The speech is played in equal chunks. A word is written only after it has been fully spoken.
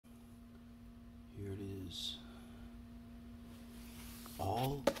is,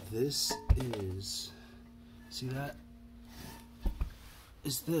 all this is, see that?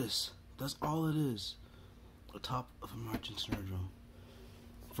 Is this. That's all it is. The top of a marching snare drum.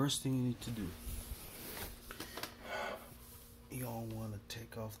 First thing you need to do, you all want to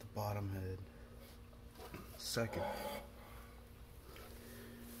take off the bottom head. Second,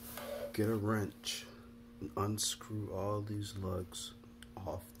 get a wrench and unscrew all these lugs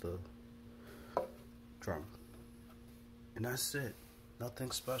off the drum. And that's it.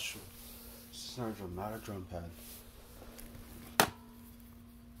 Nothing special. It's a snare drum, not a drum pad.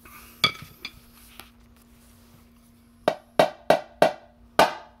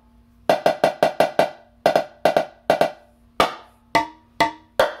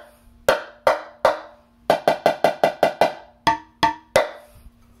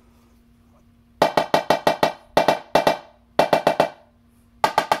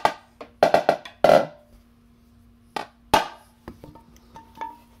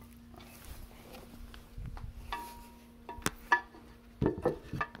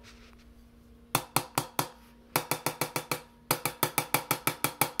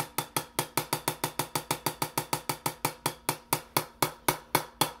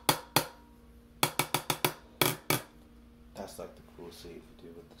 That's like the coolest thing you can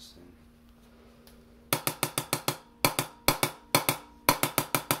do with this thing.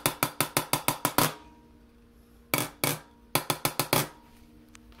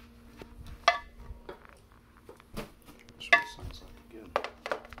 That's what it sounds like again.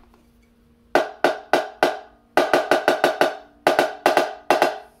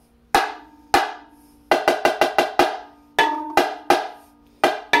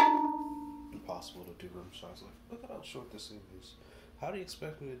 Impossible to do rim shots. Like, look at how short this thing is. How do you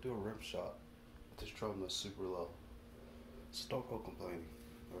expect me to do a rim shot with this drum that's super low? So don't go complaining.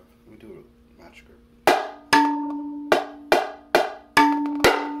 Or we do a match grip.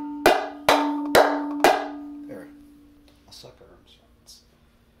 There. I suck at rim shots.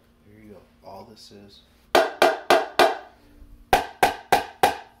 Here you go. All this is